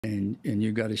and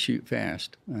you've got to shoot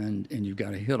fast, and you've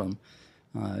got to hit them.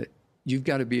 You've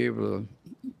got to be able to,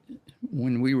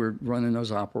 when we were running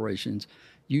those operations,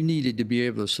 you needed to be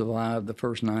able to survive the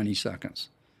first 90 seconds.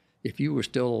 If you were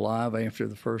still alive after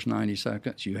the first 90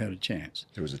 seconds, you had a chance.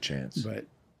 There was a chance. But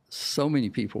so many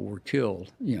people were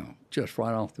killed, just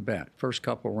right off the bat. First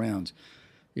couple of rounds,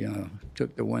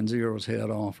 took the 1-0's head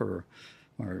off or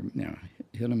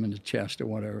hit them in the chest or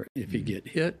whatever. If you get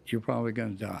hit, you're probably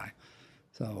going to die.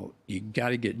 So you got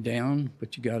to get down,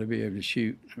 but you got to be able to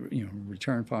shoot,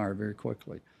 return fire very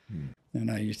quickly.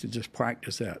 And I used to just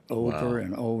practice that over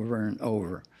and over and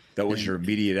over. That was your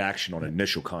immediate action on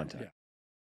initial contact. Yeah.